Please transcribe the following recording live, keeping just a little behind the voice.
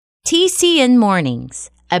TCN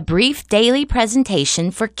Mornings, a brief daily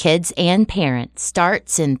presentation for kids and parents,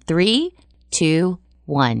 starts in 3, 2,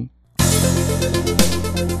 1. The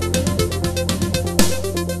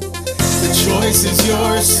choice is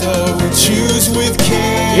yours, so choose with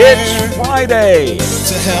care. It's Friday.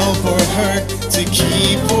 To help or hurt, to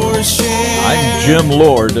keep or share. I'm Jim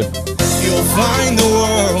Lord. You'll find the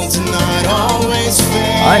world's not always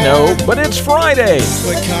fair. I know, but it's Friday.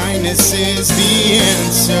 But kindness is the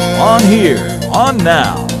answer. On here, on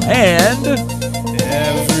now, and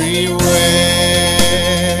everywhere.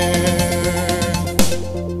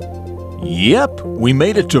 Yep, we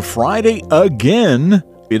made it to Friday again.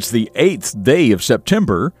 It's the 8th day of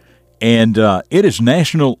September, and it is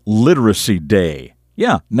National Literacy Day.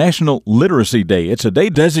 Yeah, National Literacy Day. It's a day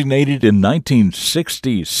designated in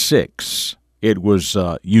 1966. It was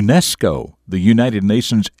UNESCO, the United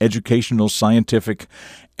Nations Educational, Scientific,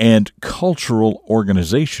 and Cultural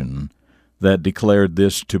Organization, that declared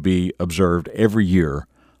this to be observed every year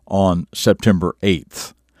on September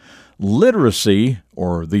 8th. Literacy,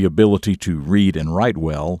 or the ability to read and write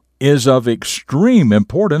well, is of extreme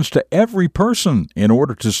importance to every person in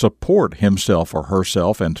order to support himself or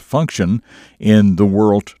herself and function in the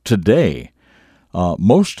world today.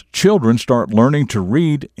 Most children start learning to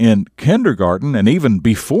read in kindergarten and even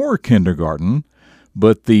before kindergarten,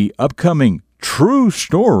 but the upcoming true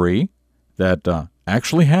story that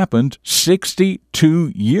actually happened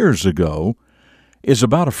 62 years ago is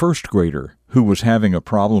about a first grader who was having a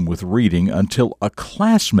problem with reading until a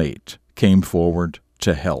classmate came forward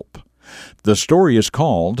to help. The story is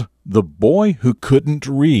called The Boy Who Couldn't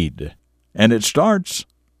Read, and it starts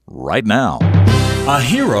right now. A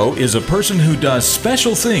hero is a person who does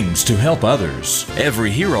special things to help others. Every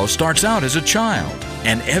hero starts out as a child,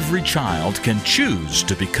 and every child can choose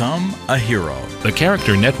to become a hero. The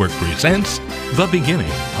Character Network presents The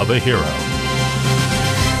Beginning of a Hero.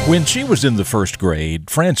 When she was in the first grade,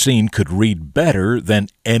 Francine could read better than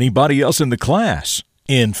anybody else in the class.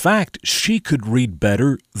 In fact, she could read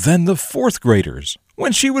better than the fourth graders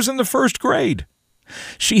when she was in the first grade.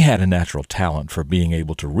 She had a natural talent for being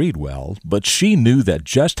able to read well, but she knew that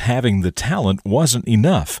just having the talent wasn't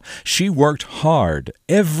enough. She worked hard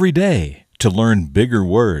every day to learn bigger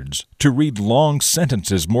words, to read long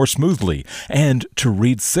sentences more smoothly, and to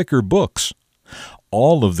read thicker books.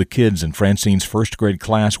 All of the kids in Francine's first grade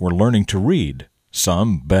class were learning to read,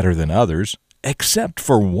 some better than others, except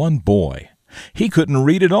for one boy. He couldn't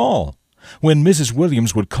read at all. When Mrs.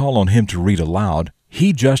 Williams would call on him to read aloud,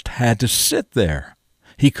 he just had to sit there.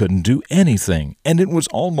 He couldn't do anything, and it was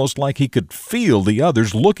almost like he could feel the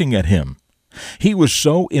others looking at him. He was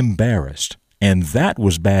so embarrassed, and that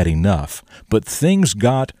was bad enough, but things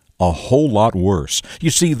got a whole lot worse. You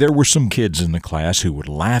see, there were some kids in the class who would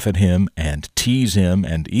laugh at him and tease him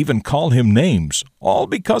and even call him names, all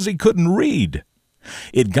because he couldn't read.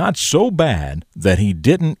 It got so bad that he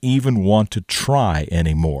didn't even want to try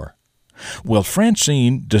anymore. Well,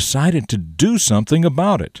 Francine decided to do something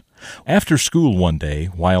about it. After school one day,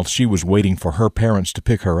 while she was waiting for her parents to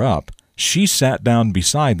pick her up, she sat down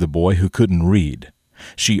beside the boy who couldn't read.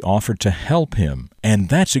 She offered to help him, and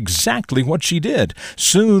that's exactly what she did.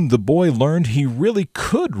 Soon the boy learned he really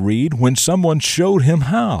could read when someone showed him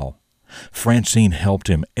how. Francine helped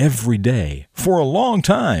him every day for a long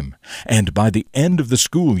time, and by the end of the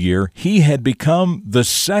school year, he had become the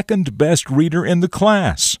second best reader in the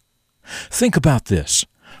class. Think about this.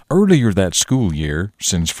 Earlier that school year,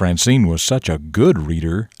 since Francine was such a good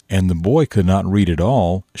reader and the boy could not read at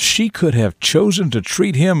all, she could have chosen to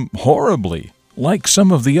treat him horribly, like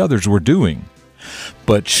some of the others were doing.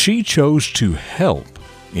 But she chose to help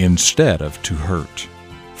instead of to hurt.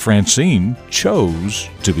 Francine chose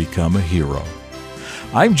to become a hero.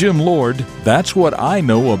 I'm Jim Lord. That's what I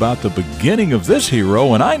know about the beginning of this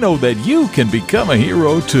hero, and I know that you can become a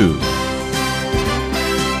hero too.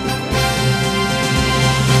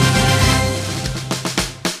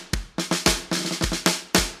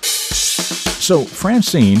 So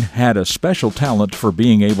Francine had a special talent for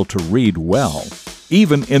being able to read well,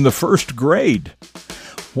 even in the first grade.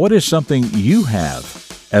 What is something you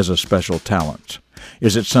have as a special talent?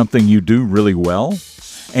 Is it something you do really well?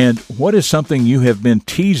 And what is something you have been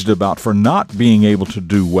teased about for not being able to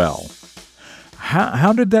do well?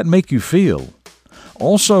 How did that make you feel?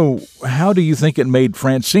 Also, how do you think it made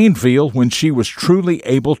Francine feel when she was truly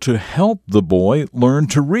able to help the boy learn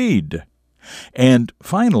to read? And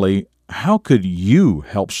finally, how could you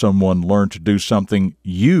help someone learn to do something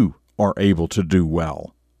you are able to do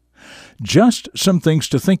well? Just some things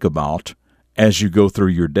to think about as you go through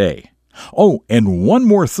your day. Oh, and one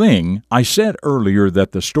more thing. I said earlier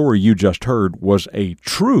that the story you just heard was a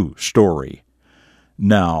true story.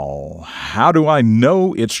 Now, how do I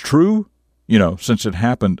know it's true? Since it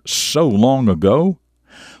happened so long ago?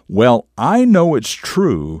 Well, I know it's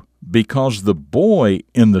true because the boy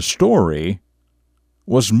in the story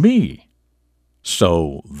was me.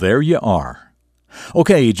 So there you are.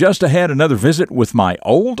 Okay, just ahead, another visit with my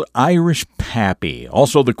old Irish pappy.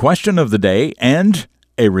 Also the question of the day and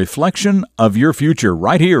a reflection of your future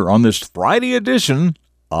right here on this Friday edition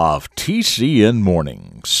of TCN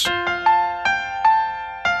Mornings.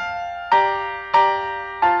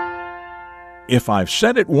 If I've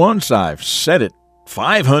said it once, I've said it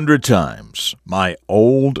 500 times. My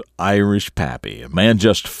old Irish pappy, a man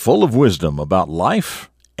just full of wisdom about life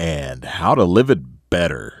and how to live it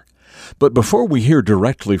better. But before we hear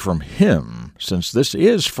directly from him, since this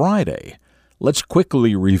is Friday, let's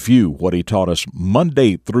quickly review what he taught us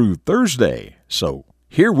Monday through Thursday. So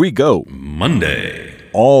here we go. Monday.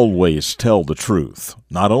 Always tell the truth.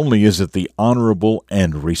 Not only is it the honorable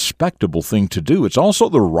and respectable thing to do, it's also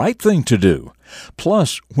the right thing to do.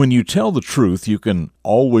 Plus, when you tell the truth, you can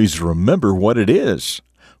always remember what it is.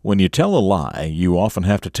 When you tell a lie, you often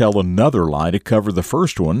have to tell another lie to cover the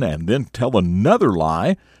first one, and then tell another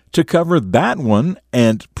lie to cover that one,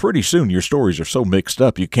 and pretty soon your stories are so mixed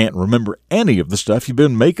up you can't remember any of the stuff you've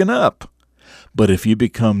been making up. But if you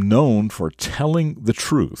become known for telling the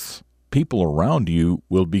truth, people around you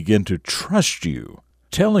will begin to trust you.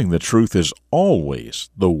 Telling the truth is always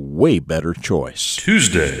the way better choice.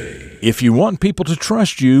 Tuesday. If you want people to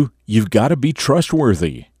trust you, you've got to be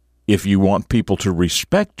trustworthy. If you want people to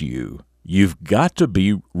respect you, you've got to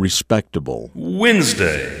be respectable.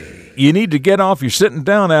 Wednesday. You need to get off your sitting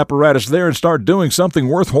down apparatus there and start doing something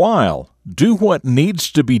worthwhile. Do what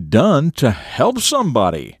needs to be done to help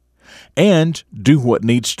somebody. And do what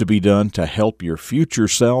needs to be done to help your future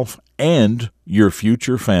self and your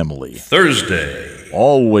future family. Thursday.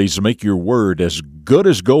 Always make your word as good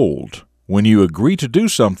as gold. When you agree to do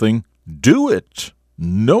something, do it.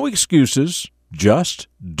 No excuses, just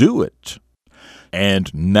do it.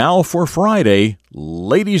 And now for Friday,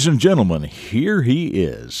 ladies and gentlemen, here he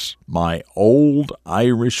is, my old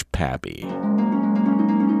Irish pappy.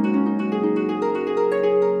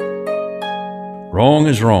 Wrong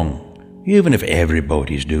is wrong, even if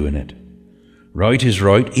everybody's doing it. Right is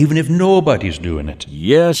right, even if nobody's doing it.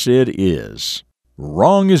 Yes, it is.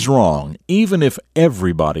 Wrong is wrong, even if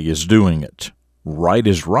everybody is doing it. Right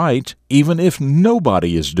is right, even if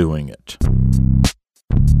nobody is doing it.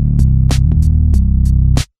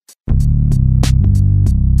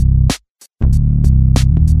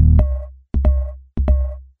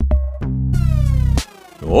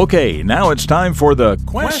 Okay, now it's time for the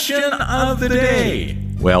question of the day.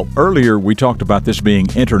 Well, earlier we talked about this being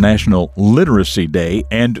International Literacy Day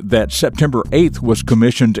and that September 8th was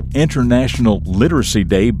commissioned International Literacy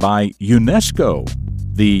Day by UNESCO,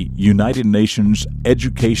 the United Nations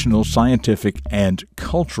Educational, Scientific, and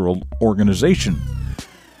Cultural Organization.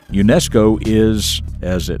 UNESCO is,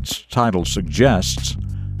 as its title suggests,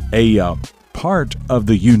 a part of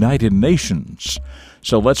the United Nations.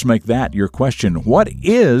 So let's make that your question. What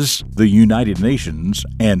is the United Nations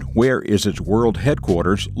and where is its world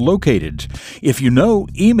headquarters located? If you know,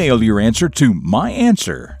 email your answer to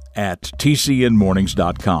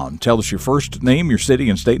myanswer@tcnmornings.com. Tell us your first name, your city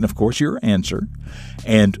and state, and of course your answer.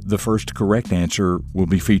 And the first correct answer will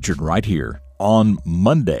be featured right here on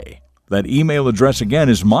Monday. That email address again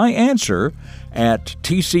is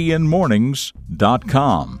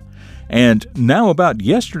myanswer@tcnmornings.com. And now about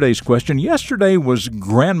yesterday's question. Yesterday was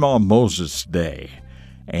Grandma Moses Day.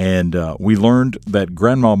 And we learned that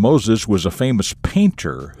Grandma Moses was a famous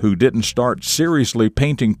painter who didn't start seriously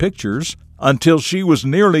painting pictures until she was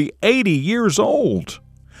nearly 80 years old.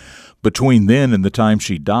 Between then and the time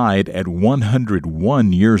she died at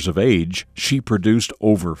 101 years of age, she produced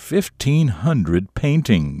over 1,500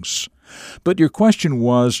 paintings. But your question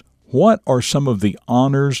was, what are some of the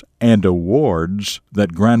honors and awards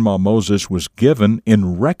that Grandma Moses was given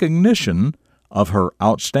in recognition of her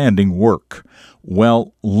outstanding work?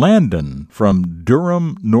 Well, Landon from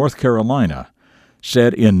Durham, North Carolina,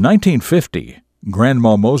 said in 1950,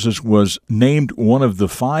 Grandma Moses was named one of the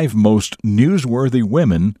 5 most newsworthy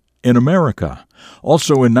women in America.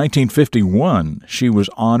 Also in 1951, she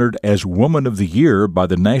was honored as Woman of the Year by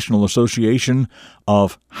the National Association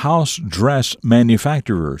of House Dress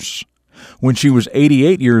Manufacturers. When she was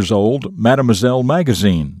 88 years old, Mademoiselle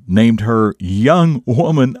magazine named her Young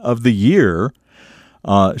Woman of the Year.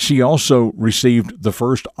 She also received the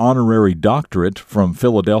first honorary doctorate from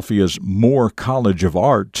Philadelphia's Moore College of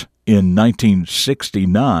Art in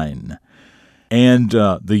 1969. And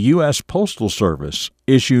the U.S. Postal Service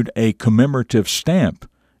issued a commemorative stamp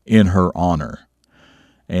in her honor.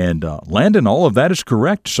 And Landon, all of that is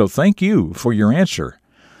correct, so thank you for your answer.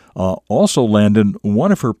 Also, Landon,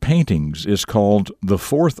 one of her paintings is called The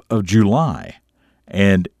 4th of July,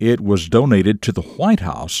 and it was donated to the White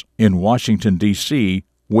House in Washington, D.C.,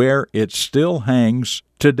 where it still hangs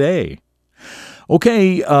today.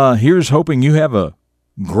 Okay, here's hoping you have a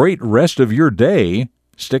great rest of your day.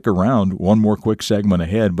 Stick around, one more quick segment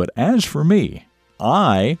ahead, but as for me,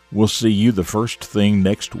 I will see you the first thing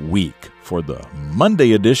next week for the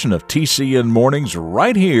Monday edition of TCN Mornings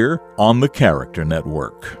right here on the Character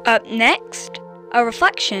Network. Up next, a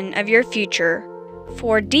reflection of your future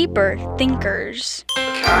for deeper thinkers.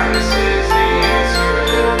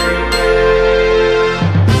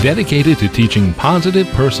 Dedicated to teaching positive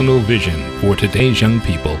personal vision for today's young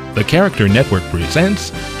people, the Character Network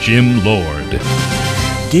presents Jim Lord.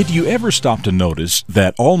 Did you ever stop to notice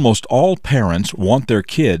that almost all parents want their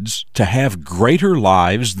kids to have greater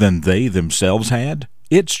lives than they themselves had?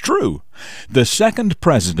 It's true. The second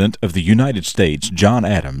president of the United States, John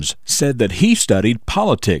Adams, said that he studied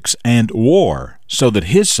politics and war so that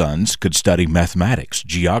his sons could study mathematics,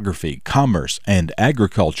 geography, commerce, and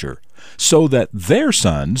agriculture, so that their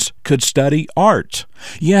sons could study art.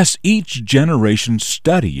 Yes, each generation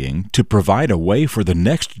studying to provide a way for the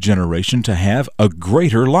next generation to have a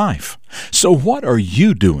greater life. So what are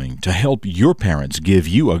you doing to help your parents give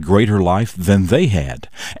you a greater life than they had?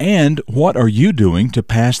 And what are you doing to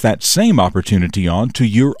pass that same opportunity on to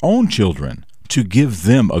your own children, to give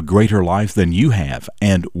them a greater life than you have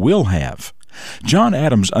and will have? John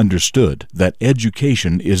Adams understood that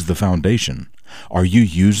education is the foundation. Are you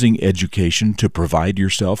using education to provide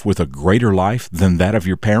yourself with a greater life than that of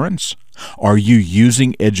your parents? Are you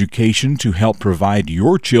using education to help provide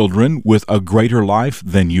your children with a greater life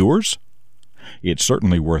than yours? It's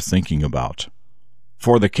certainly worth thinking about.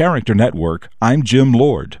 For the Character Network, I'm Jim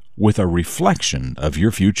Lord, with a reflection of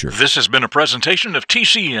your future. This has been a presentation of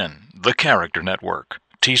TCN, the Character Network.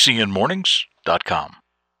 TCNMornings.com.